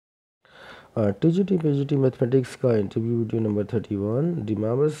TGT PGT mathematics का interview video number 31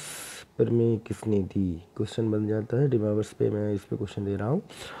 डिमॉइवर्स पर में किसने दी। क्वेश्चन बन जाता है डिमॉइवर्स पे, मैं इस पे क्वेश्चन दे रहा हूँ।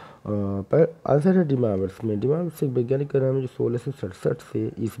 पर आंसर है डिमॉइवर्स में। डिमॉइवर्स एक वैज्ञानिक का नाम है जो 1667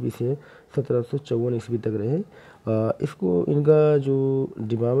 से ईस्वी से 1754 ईस्वी तक रहे। इसको इनका जो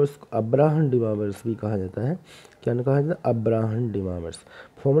डिमॉइवर्स अब्राहम डिमॉइवर्स भी कहा जाता है। क्या कहा जाता है? अब्राहम डिमॉइवर्स।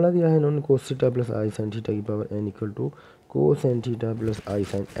 फॉर्मूला दिया है इन्होंने कोस थीटा प्लस आई साइन थीटा की power n equal to cos N theta plus I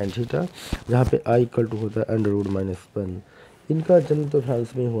sign N theta, जहाँ पे आई इक्वल टू होता है √-1। इनका जन्म तो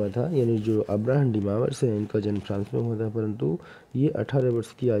फ्रांस में हुआ था, यानी जो अब्राहम डिमॉइवर्स है इनका जन्म फ्रांस में हुआ था, परंतु ये 18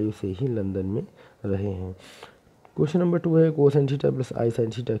 वर्ष की आयु से ही लंदन में रहे हैं। क्वेश्चन नंबर 2 है कोस एन थीटा प्लस आई साइन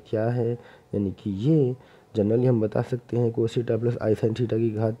थीटा क्या है। यानी कि ये जनरली हम बता सकते हैं कोस थीटा प्लस आई साइन थीटा की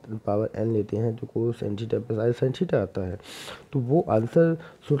घात पावर n लेते हैं तो कोस एन थीटा प्लस आई साइन थीटा आता है। तो वो आंसर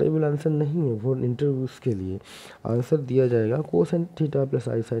सूटेबल आंसर नहीं है वो इंटरव्यूज़ के लिए। आंसर दिया जाएगा कोस एन थीटा प्लस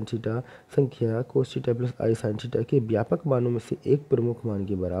आई साइन थीटा संख्या कोस थीटा प्लस आई साइन थीटा के व्यापक मानों में से एक प्रमुख मान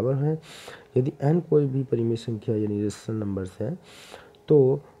के बराबर है। यदि n कोई भी परिमेय संख्या यानी रेशनल नंबर्स है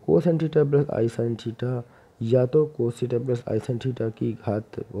तो कोस एन थीटा प्लस आई साइन थीटा या तो कोस थीटा प्लस आई साइन थीटा की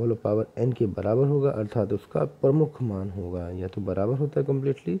घात होल पावर n के बराबर होगा, अर्थात उसका प्रमुख मान होगा। या तो बराबर होता है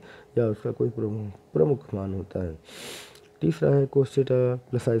कम्प्लीटली या उसका कोई प्रमुख मान होता है। तीसरा है cos theta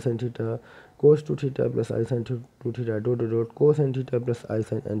plus I sine theta cos to theta plus I sign to theta dot cos N theta plus I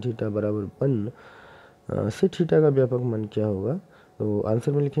sign N theta बराबर 1 से थीटा का व्यापक मान क्या होगा। तो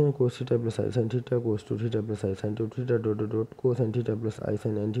आंसर में लिखेंगे cos theta plus I sine theta cos to theta plus I sign to theta dot cos N theta plus I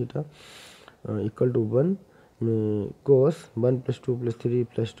sign N theta equal to 1 में कोस 1 + 2 + 3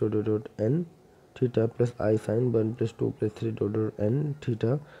 + dot N theta plus I sign 1 + 2 + 3 dot N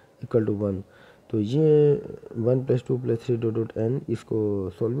theta equal to 1। तो ये 1 + 2 + 3 dot N इसको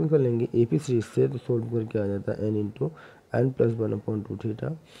solving कर लेंगे AP series से, तो solve करके आ जाता है n इंटू n + 1/2 थीटा,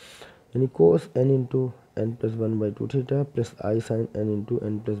 यानी कोस n into n + 1/2 theta plus I sign n into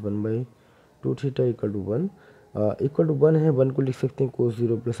n + 1/2 theta equal to 1। Equal to 1 है, 1 को लिख सकते हैं कोस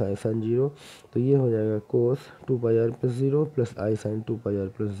 0 प्लस आई साइन 0, तो ये हो जाएगा कोस 2πr + 0 प्लस आई साइन 2πr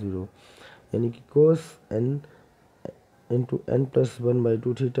 + 0, यानी कि कोस n into n +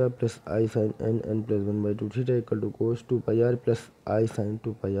 1/2 theta plus I sign n + 1/2 theta equal to cos 2πr plus I sign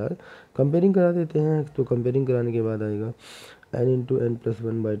 2πr। Comparing करा देते हैं, तो कंपेयरिंग कराने के बाद आएगा n into n +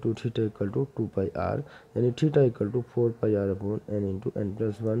 1/2 theta equal to 2πr, यानी theta equal to 4πr/n into n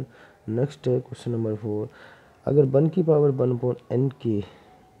 + 1। Next है क्वेश्चन नंबर 4, अगर 1 की पावर 1/n के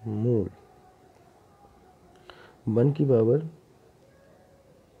मूल 1 की पावर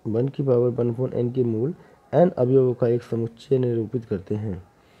 1/n के मूल n अवयवों का एक समुच्चय निरूपित करते हैं।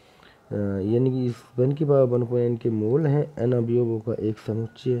 यानी कि इस 1 की पावर 1/n के मूल हैं n अवयवों का एक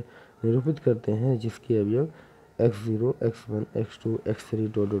समुच्चय निरूपित करते हैं जिसके अवयव x0 x1 x2 x3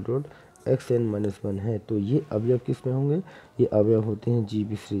 dot xn-1 है। तो ये अवयव किस में होंगे? ये अवयव होते हैं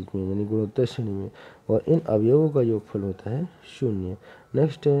जीपी सीरीज में, यानी गुणोत्तर श्रेणी में, और इन अवयवों का योगफल होता है 0।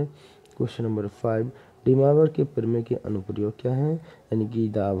 नेक्स्ट है क्वेश्चन नंबर 5, डिमॉइवर के प्रमेय के अनुप्रयोग क्या हैं। यानी कि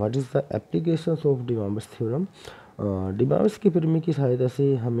what is the applications of डिमॉइवर्स theorem. डिमॉइवर्स के प्रमेय की सहायता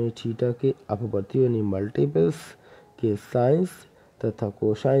से हमें थीटा के अपवर्तियों यानी मल्टीपल्स के साइंस तथा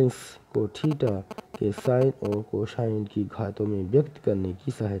कोसाइंस को थीटा के साइन और कोसाइन की घातों में व्यक्त करने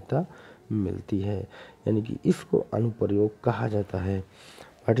की सहायता मिलती है, यानी कि इसको अनुप्रयोग कहा जाता है।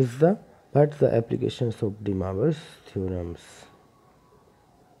 What is the applications of डिमॉइवर्स theorems.